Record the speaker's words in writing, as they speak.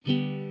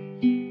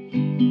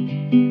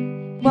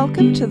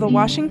Welcome to the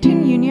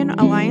Washington Union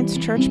Alliance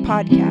Church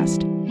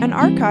podcast, an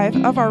archive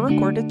of our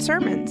recorded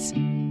sermons.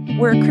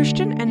 We're a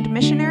Christian and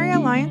Missionary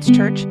Alliance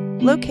church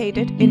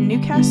located in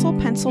Newcastle,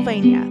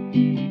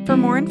 Pennsylvania. For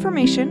more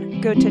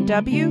information, go to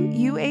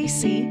wuac.org.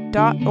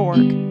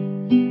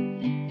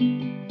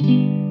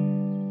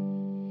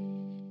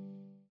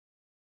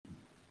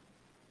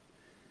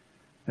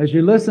 As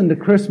you listen to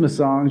Christmas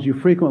songs, you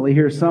frequently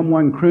hear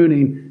someone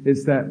crooning,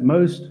 "It's that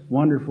most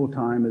wonderful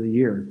time of the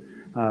year."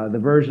 The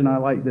version I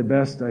liked the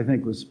best, I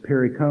think, was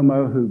Perry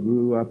Como, who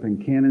grew up in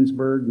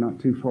Canonsburg, not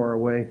too far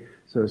away.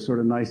 So it's sort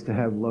of nice to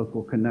have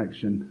local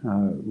connection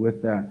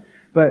with that.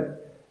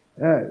 But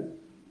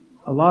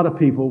a lot of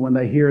people, when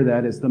they hear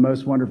that it's the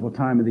most wonderful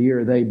time of the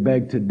year, they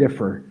beg to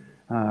differ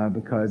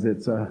because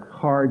it's a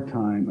hard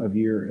time of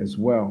year as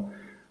well.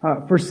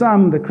 For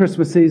some, the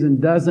Christmas season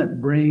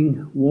doesn't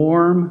bring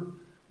warm,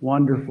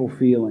 wonderful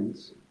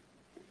feelings.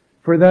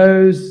 For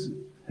those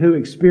who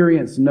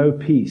experience no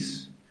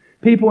peace,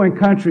 people in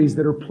countries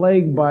that are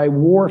plagued by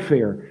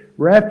warfare,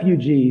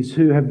 refugees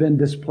who have been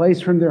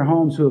displaced from their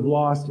homes, who have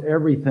lost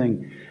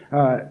everything,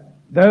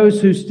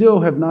 those who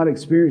still have not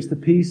experienced the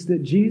peace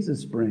that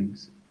Jesus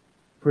brings.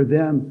 For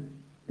them,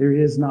 there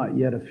is not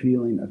yet a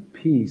feeling of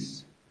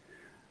peace.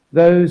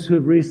 Those who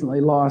have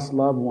recently lost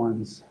loved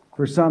ones.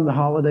 For some, the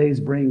holidays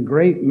bring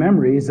great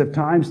memories of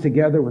times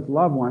together with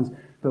loved ones,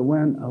 but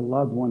when a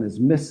loved one is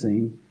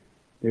missing,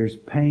 there's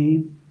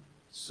pain,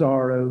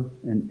 sorrow,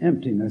 and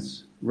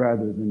emptiness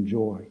rather than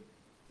joy.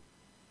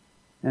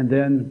 And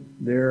then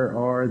there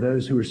are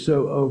those who are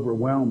so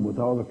overwhelmed with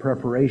all the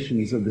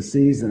preparations of the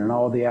season and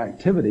all the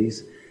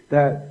activities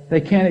that they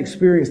can't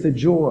experience the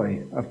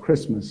joy of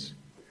Christmas.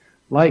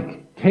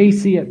 Like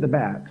Casey at the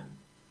bat,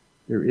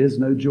 there is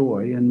no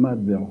joy in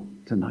Mudville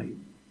tonight.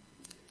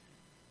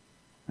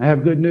 I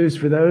have good news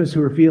for those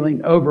who are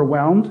feeling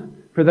overwhelmed,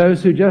 for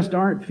those who just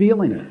aren't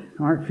feeling it,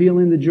 aren't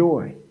feeling the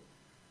joy.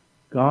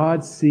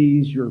 God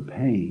sees your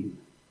pain,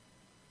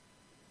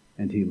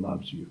 and He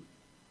loves you.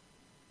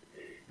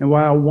 And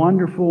while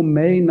wonderful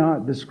may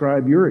not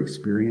describe your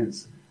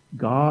experience,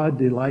 God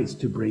delights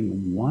to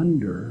bring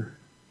wonder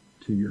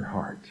to your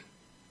heart.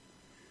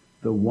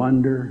 The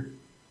wonder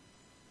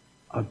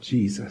of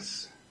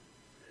Jesus.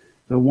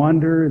 The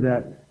wonder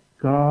that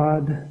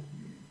God,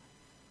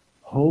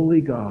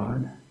 holy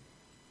God,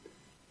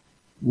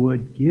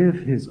 would give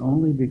His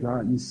only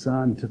begotten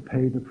Son to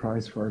pay the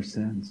price for our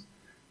sins.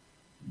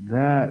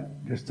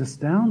 That just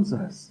astounds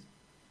us.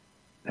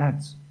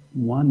 That's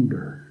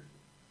wonder.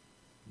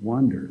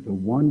 Wonder. The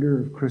wonder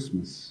of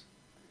Christmas.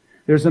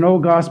 There's an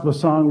old gospel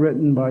song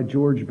written by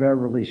George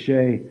Beverly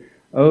Shea.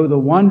 Oh, the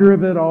wonder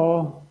of it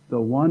all, the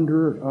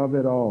wonder of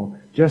it all.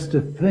 Just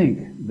to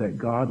think that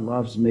God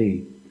loves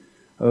me.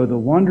 Oh, the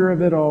wonder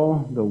of it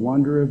all, the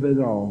wonder of it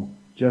all.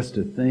 Just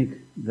to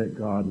think that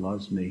God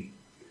loves me.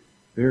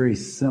 Very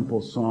simple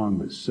song,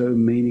 but so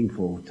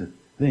meaningful to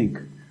think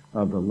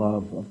of the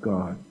love of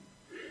God.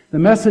 The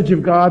message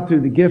of God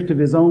through the gift of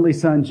His only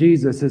Son,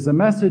 Jesus, is a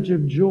message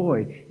of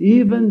joy,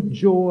 even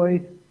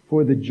joy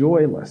for the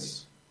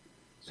joyless.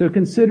 So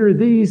consider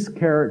these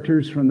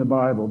characters from the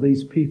Bible,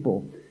 these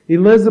people.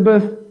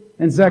 Elizabeth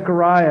and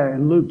Zechariah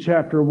in Luke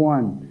chapter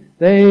 1.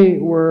 They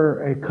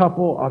were a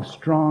couple of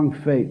strong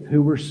faith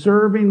who were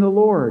serving the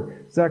Lord.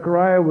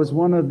 Zechariah was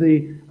one of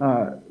the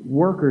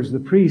workers, the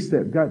priests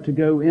that got to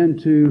go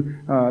into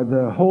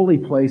the holy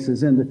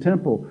places in the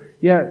temple.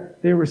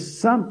 Yet there was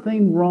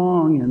something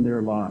wrong in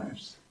their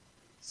lives.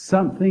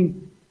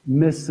 Something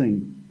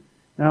missing.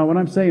 Now, when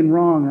I'm saying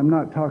wrong, I'm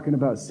not talking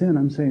about sin.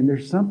 I'm saying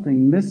there's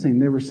something missing.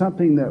 There was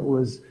something that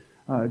was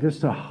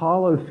just a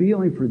hollow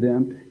feeling for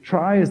them.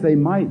 Try as they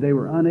might, they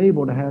were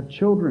unable to have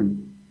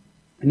children.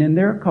 And in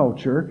their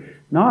culture,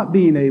 not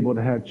being able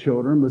to have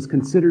children was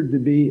considered to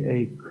be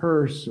a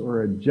curse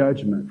or a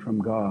judgment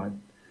from God.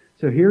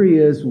 So here he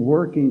is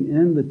working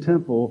in the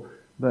temple,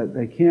 but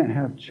they can't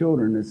have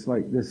children. It's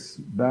like this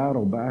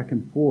battle back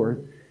and forth.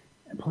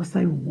 And plus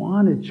they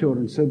wanted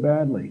children so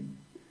badly.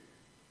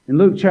 In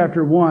Luke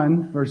chapter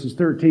 1, verses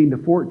 13 to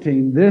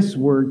 14, this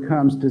word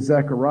comes to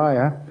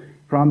Zechariah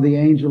from the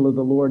angel of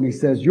the Lord. And he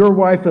says, "Your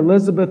wife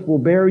Elizabeth will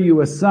bear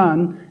you a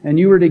son, and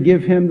you are to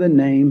give him the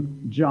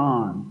name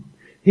John.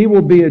 He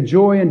will be a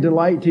joy and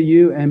delight to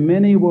you, and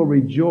many will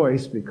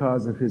rejoice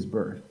because of his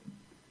birth."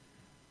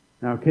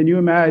 Now, can you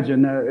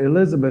imagine?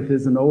 Elizabeth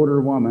is an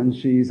older woman.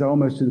 She's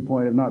almost to the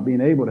point of not being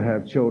able to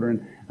have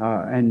children,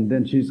 and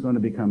then she's going to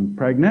become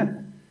pregnant.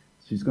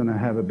 She's going to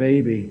have a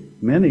baby.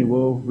 Many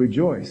will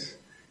rejoice.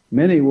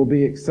 Many will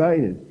be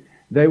excited.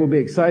 They will be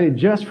excited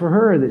just for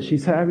her that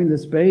she's having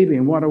this baby,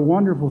 and what a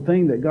wonderful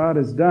thing that God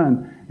has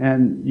done.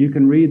 And you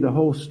can read the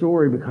whole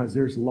story because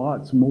there's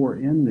lots more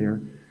in there.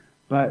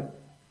 But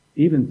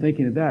even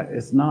thinking of that,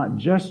 it's not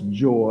just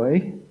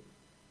joy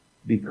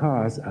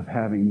because of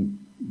having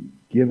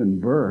given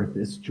birth.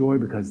 It's joy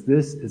because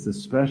this is a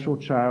special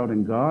child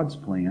in God's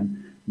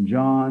plan.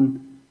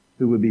 John,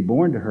 who would be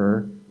born to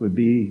her, would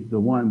be the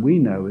one we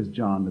know as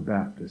John the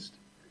Baptist,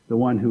 the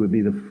one who would be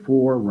the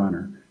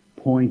forerunner,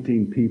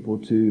 pointing people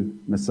to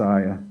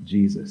Messiah,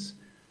 Jesus.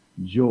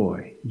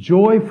 joy.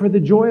 Joy for the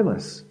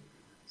joyless.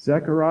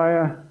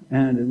 Zechariah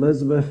and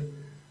Elizabeth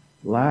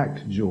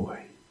lacked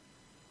joy,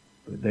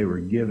 but they were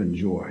given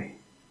joy.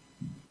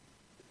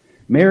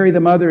 Mary, the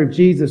mother of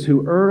Jesus,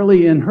 who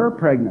early in her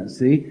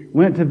pregnancy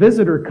went to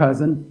visit her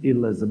cousin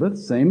Elizabeth,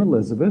 same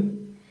Elizabeth,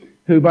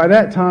 who by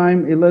that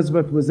time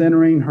Elizabeth was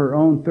entering her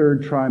own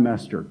third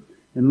trimester.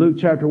 In Luke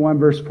chapter 1,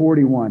 verse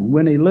 41,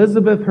 when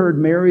Elizabeth heard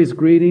Mary's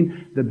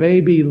greeting, the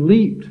baby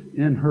leaped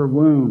in her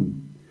womb.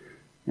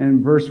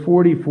 And verse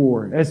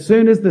 44, as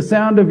soon as the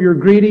sound of your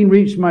greeting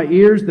reached my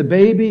ears, the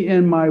baby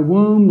in my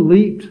womb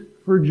leaped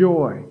for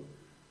joy.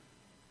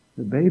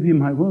 The baby in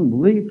my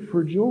womb leaped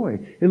for joy.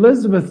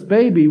 Elizabeth's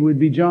baby would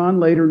be John,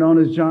 later known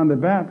as John the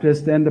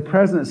Baptist, and the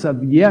presence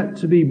of yet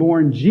to be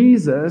born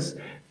Jesus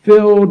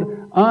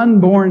filled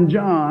unborn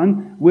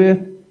John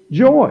with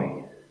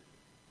joy.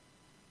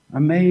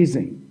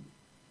 Amazing.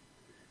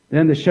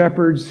 Then the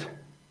shepherds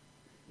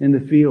in the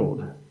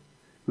field.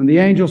 When the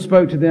angel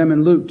spoke to them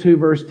in Luke 2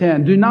 verse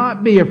 10, do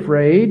not be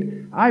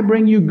afraid. I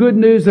bring you good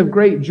news of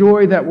great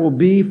joy that will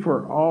be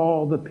for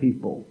all the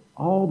people.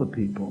 All the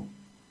people.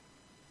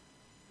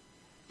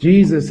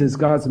 Jesus is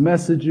God's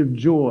message of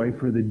joy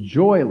for the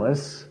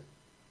joyless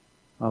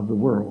of the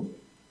world.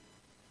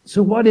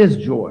 So what is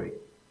joy?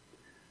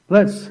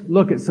 Let's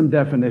look at some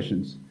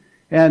definitions.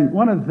 And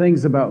one of the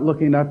things about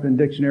looking up in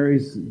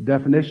dictionaries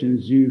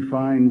definitions, you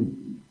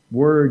find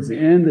words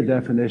in the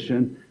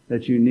definition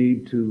that you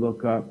need to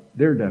look up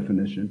their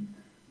definition.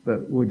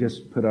 But we'll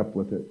just put up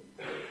with it.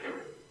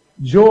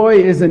 Joy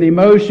is an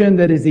emotion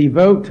that is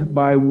evoked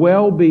by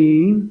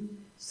well-being,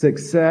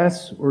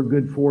 success, or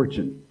good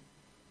fortune.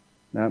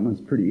 That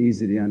one's pretty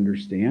easy to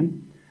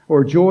understand.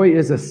 Or joy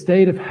is a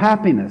state of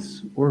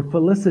happiness or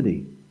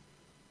felicity.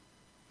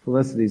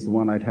 Felicity is the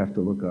one I'd have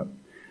to look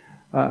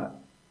up.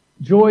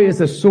 Joy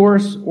is a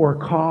source or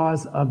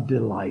cause of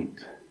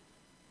delight.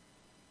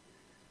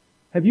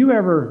 Have you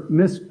ever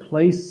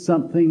misplaced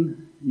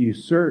something? You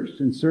searched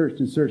and searched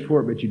and searched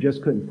for it, but you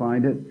just couldn't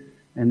find it.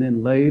 And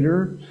then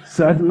later,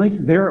 suddenly,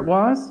 there it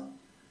was?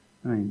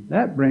 I mean,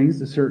 that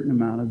brings a certain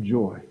amount of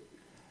joy.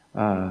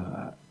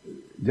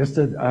 Just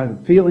a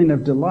feeling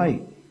of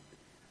delight.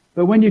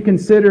 But when you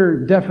consider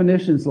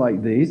definitions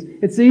like these,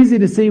 it's easy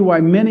to see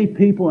why many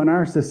people in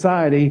our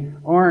society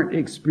aren't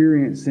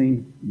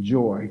experiencing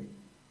joy.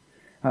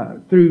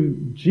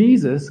 Through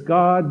Jesus,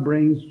 God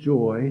brings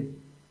joy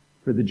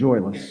for the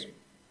joyless.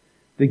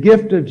 The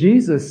gift of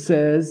Jesus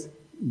says,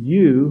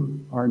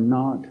 you are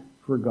not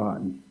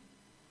forgotten.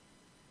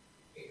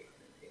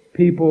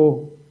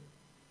 People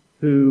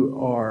who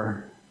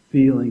are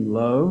feeling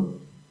low,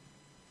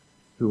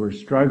 who are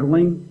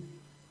struggling,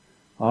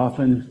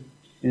 often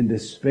in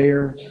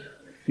despair,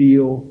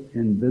 feel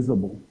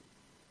invisible,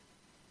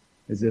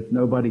 as if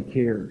nobody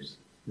cares,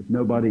 if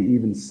nobody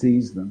even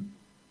sees them.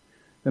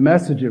 The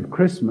message of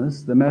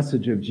Christmas, the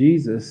message of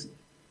Jesus,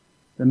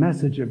 the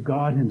message of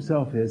God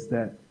Himself is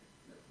that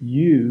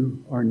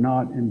you are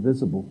not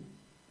invisible.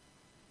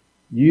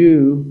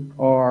 You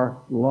are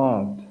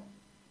loved.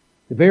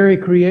 The very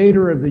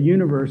Creator of the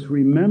universe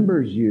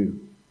remembers you,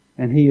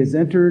 and He has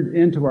entered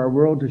into our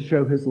world to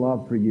show His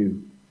love for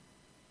you.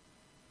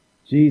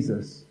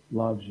 Jesus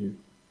loves you.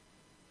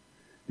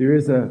 There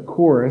is a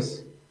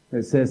chorus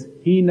that says,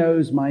 He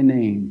knows my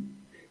name.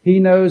 He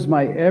knows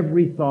my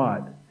every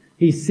thought.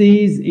 He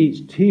sees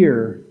each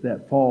tear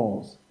that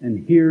falls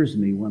and hears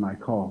me when I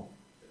call.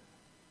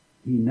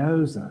 He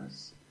knows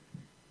us.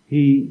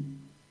 He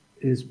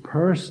is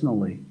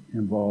personally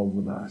involved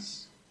with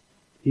us.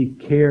 He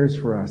cares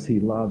for us. He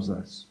loves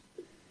us.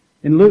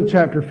 In Luke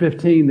chapter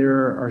 15,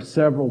 there are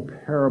several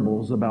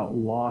parables about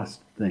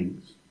lost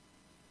things.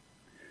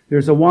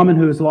 There's a woman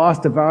who has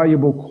lost a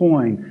valuable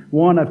coin,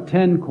 one of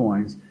 10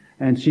 coins,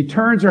 and she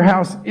turns her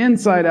house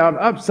inside out,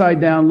 upside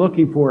down,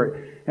 looking for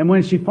it. And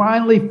when she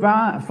finally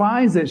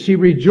finds it, she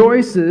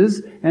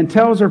rejoices and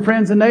tells her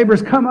friends and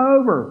neighbors, come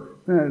over.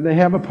 They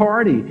have a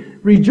party.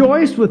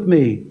 Rejoice with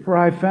me, for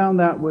I found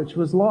that which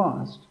was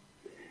lost.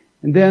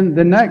 And then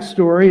the next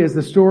story is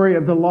the story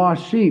of the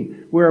lost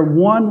sheep, where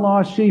one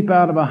lost sheep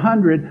out of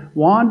 100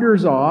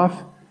 wanders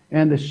off,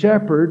 and the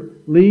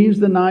shepherd leaves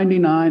the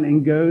 99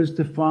 and goes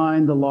to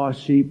find the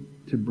lost sheep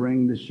to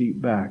bring the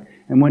sheep back.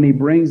 And when he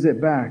brings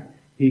it back,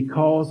 he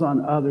calls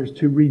on others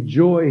to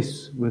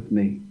rejoice with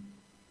me.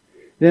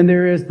 Then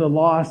there is the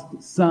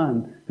lost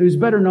son, who's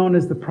better known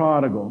as the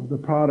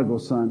prodigal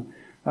son.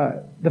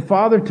 The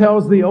father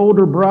tells the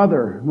older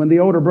brother, when the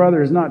older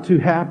brother is not too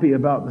happy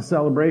about the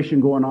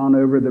celebration going on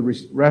over the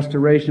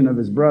restoration of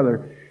his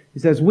brother, he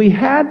says, we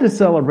had to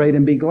celebrate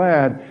and be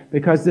glad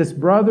because this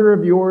brother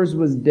of yours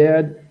was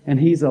dead and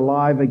he's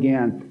alive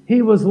again.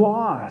 He was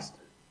lost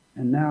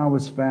and now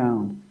is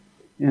found.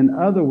 In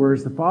other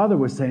words, the father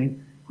was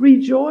saying,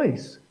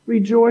 rejoice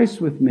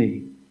with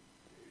me.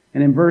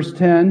 And in verse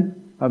 10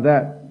 of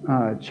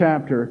that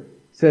chapter,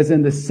 says,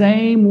 in the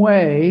same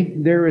way,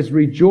 there is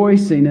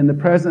rejoicing in the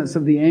presence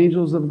of the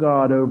angels of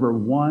God over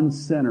one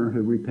sinner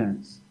who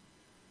repents.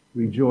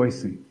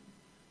 Rejoicing.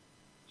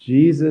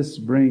 Jesus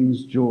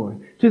brings joy.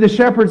 To the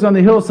shepherds on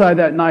the hillside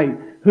that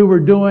night, who were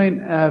doing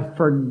a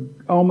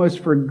almost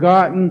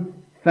forgotten,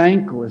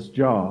 thankless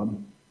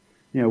job.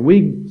 You know,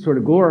 we sort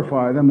of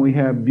glorify them. We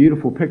have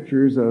beautiful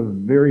pictures of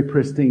very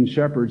pristine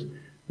shepherds,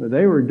 but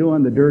they were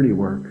doing the dirty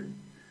work.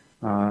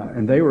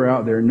 And they were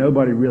out there.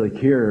 Nobody really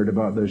cared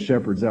about those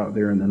shepherds out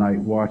there in the night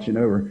watching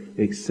over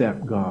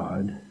except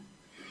God.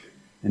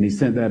 And He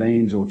sent that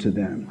angel to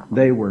them.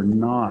 They were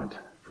not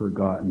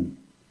forgotten.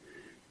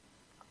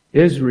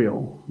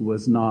 Israel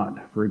was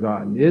not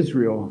forgotten.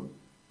 Israel,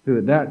 who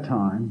at that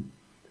time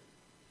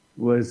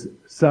was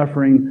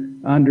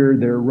suffering under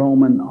their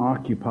Roman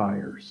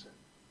occupiers.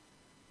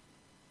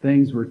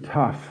 Things were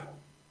tough.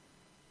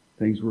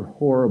 Things were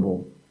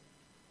horrible.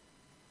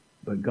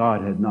 But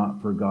God had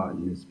not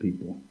forgotten His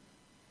people.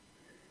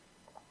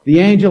 The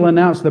angel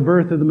announced the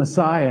birth of the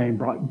Messiah and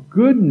brought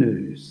good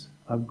news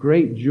of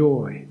great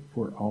joy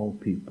for all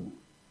people.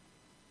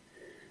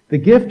 The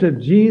gift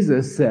of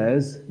Jesus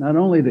says not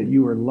only that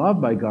you are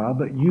loved by God,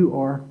 but you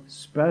are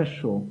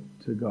special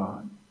to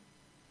God.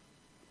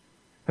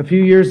 A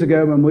few years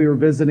ago, when we were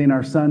visiting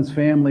our son's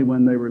family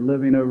when they were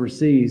living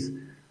overseas,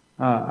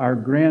 our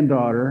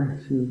granddaughter,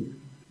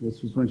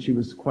 this was when she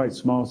was quite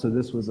small, so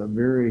this was a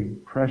very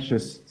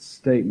precious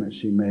statement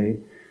she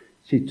made.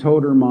 She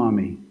told her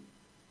mommy,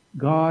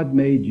 "God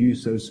made you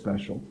so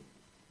special."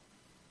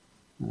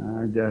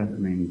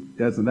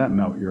 Doesn't that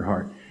melt your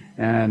heart?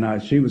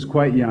 And she was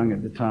quite young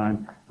at the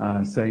time,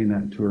 saying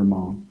that to her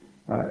mom.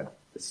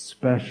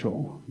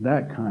 Special,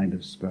 that kind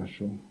of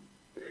special.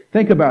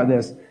 Think about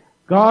this.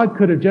 God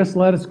could have just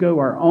let us go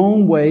our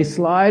own way,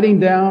 sliding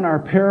down our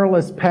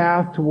perilous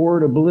path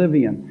toward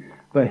oblivion.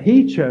 But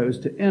He chose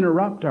to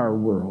interrupt our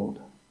world,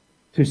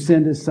 to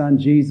send His Son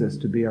Jesus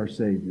to be our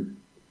Savior.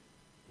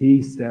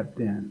 He stepped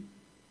in.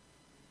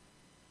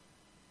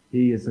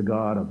 He is a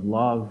God of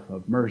love,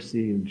 of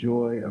mercy, of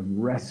joy, of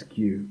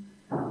rescue,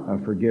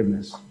 of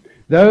forgiveness.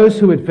 Those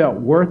who had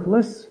felt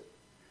worthless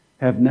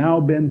have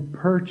now been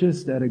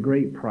purchased at a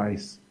great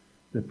price,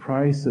 the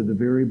price of the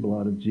very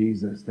blood of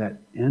Jesus, that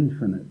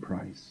infinite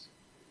price.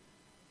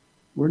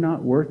 We're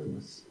not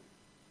worthless.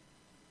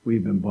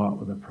 We've been bought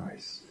with a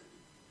price.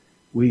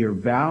 We are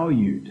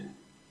valued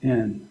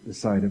in the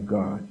sight of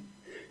God.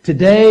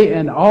 Today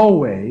and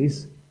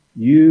always,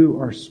 you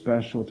are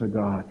special to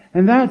God.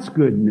 And that's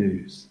good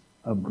news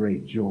of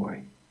great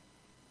joy.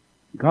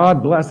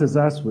 God blesses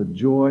us with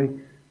joy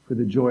for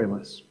the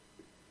joyless.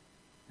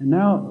 And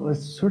now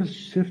let's sort of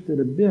shift it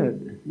a bit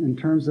in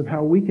terms of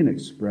how we can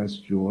express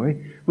joy.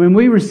 When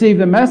we receive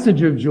the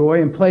message of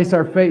joy and place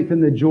our faith in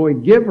the joy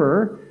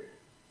giver,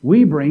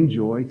 we bring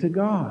joy to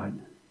God.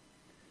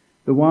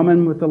 The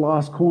woman with the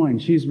lost coin,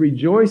 she's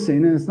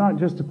rejoicing, and it's not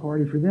just a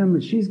party for them,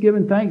 but she's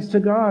giving thanks to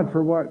God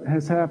for what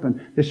has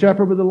happened. The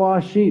shepherd with the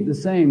lost sheep, the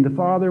same. The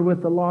father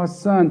with the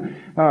lost son,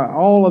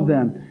 all of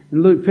them.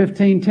 In Luke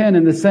 15:10,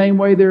 in the same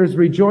way there is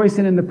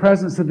rejoicing in the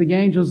presence of the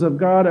angels of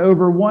God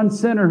over one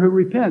sinner who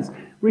repents.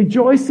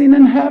 Rejoicing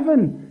in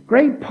heaven.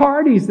 Great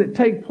parties that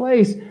take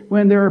place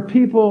when there are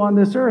people on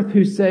this earth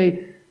who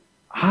say,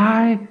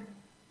 I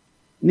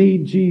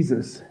need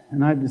Jesus,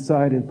 and I've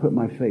decided to put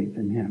my faith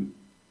in Him.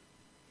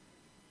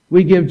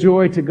 We give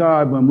joy to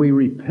God when we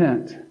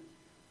repent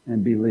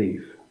and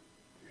believe.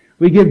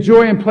 We give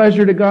joy and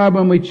pleasure to God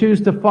when we choose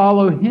to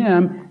follow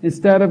Him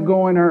instead of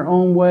going our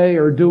own way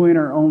or doing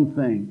our own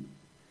thing.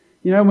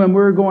 You know, when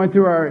we're going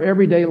through our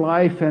everyday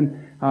life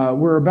and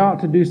we're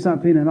about to do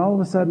something and all of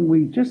a sudden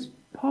we just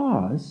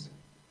pause,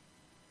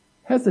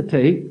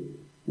 hesitate,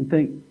 and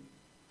think,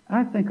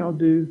 I think I'll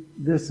do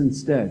this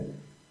instead.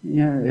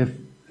 You know,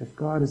 if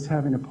God is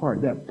having a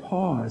part, that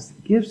pause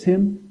gives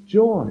Him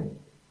joy.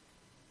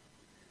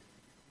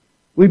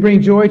 We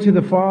bring joy to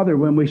the Father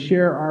when we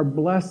share our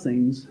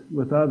blessings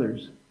with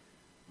others.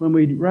 When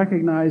we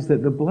recognize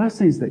that the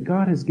blessings that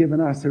God has given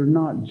us are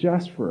not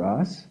just for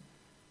us,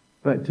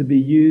 but to be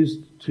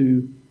used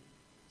to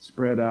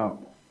spread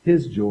out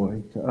His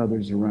joy to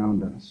others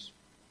around us.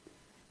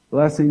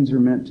 Blessings are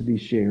meant to be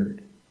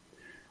shared.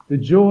 The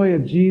joy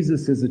of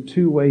Jesus is a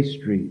two-way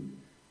street.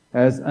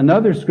 As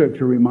another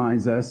scripture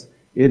reminds us,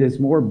 it is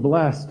more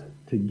blessed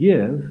to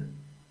give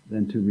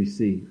than to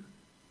receive.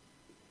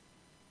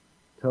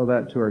 Tell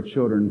that to our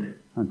children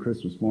on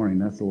Christmas morning.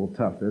 That's a little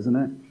tough, isn't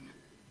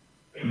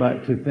it?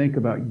 But to think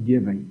about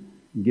giving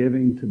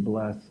to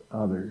bless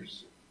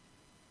others.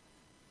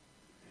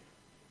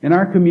 In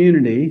our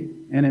community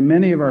and in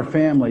many of our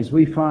families,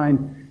 we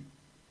find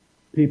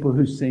people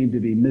who seem to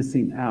be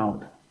missing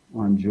out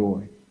on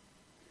joy.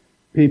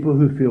 People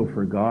who feel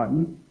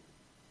forgotten,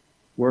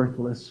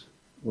 worthless,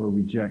 or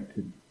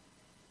rejected.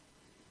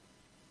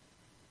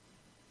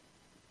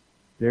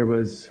 There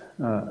was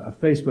a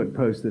Facebook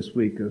post this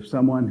week of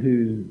someone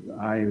who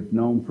I have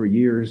known for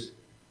years,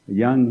 a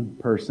young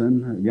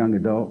person, a young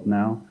adult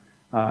now,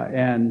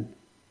 and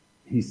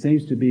he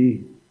seems to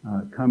be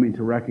coming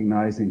to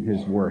recognizing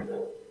his worth.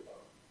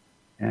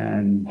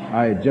 And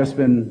I had just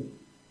been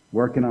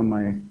working on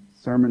my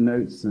sermon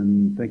notes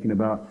and thinking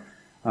about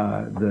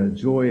the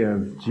joy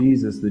of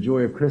Jesus. The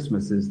joy of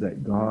Christmas is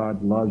that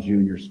God loves you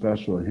and you're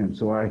special to Him.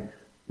 So I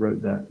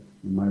wrote that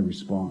in my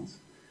response.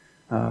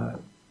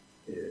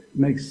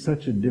 makes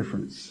such a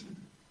difference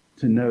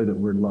to know that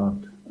we're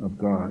loved of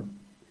God.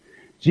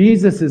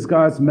 Jesus is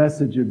God's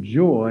message of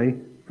joy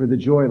for the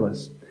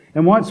joyless.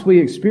 And once we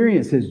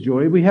experience His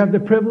joy, we have the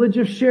privilege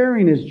of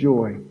sharing His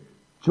joy.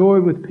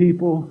 Joy with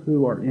people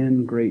who are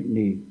in great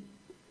need.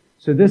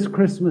 So this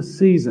Christmas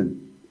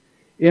season,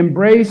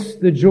 embrace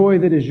the joy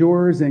that is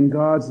yours in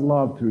God's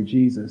love through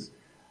Jesus.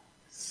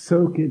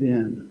 Soak it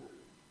in,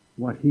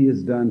 what He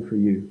has done for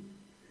you.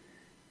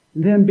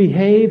 And then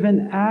behave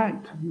and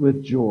act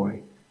with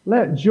joy.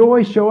 Let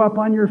joy show up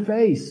on your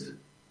face.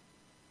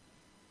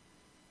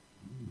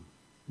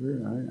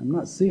 I'm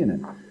not seeing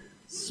it.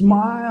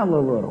 Smile a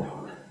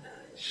little.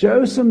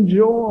 Show some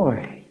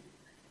joy.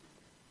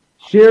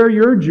 Share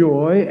your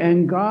joy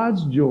and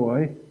God's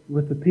joy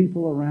with the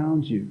people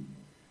around you.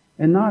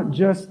 And not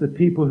just the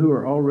people who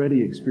are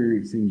already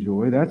experiencing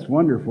joy. That's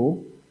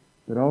wonderful.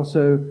 But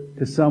also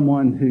to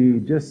someone who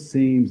just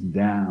seems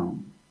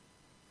down.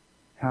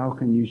 How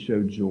can you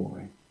show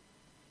joy?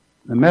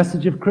 The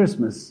message of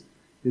Christmas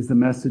is the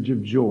message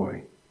of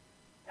joy.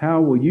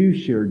 How will you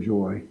share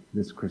joy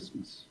this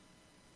Christmas?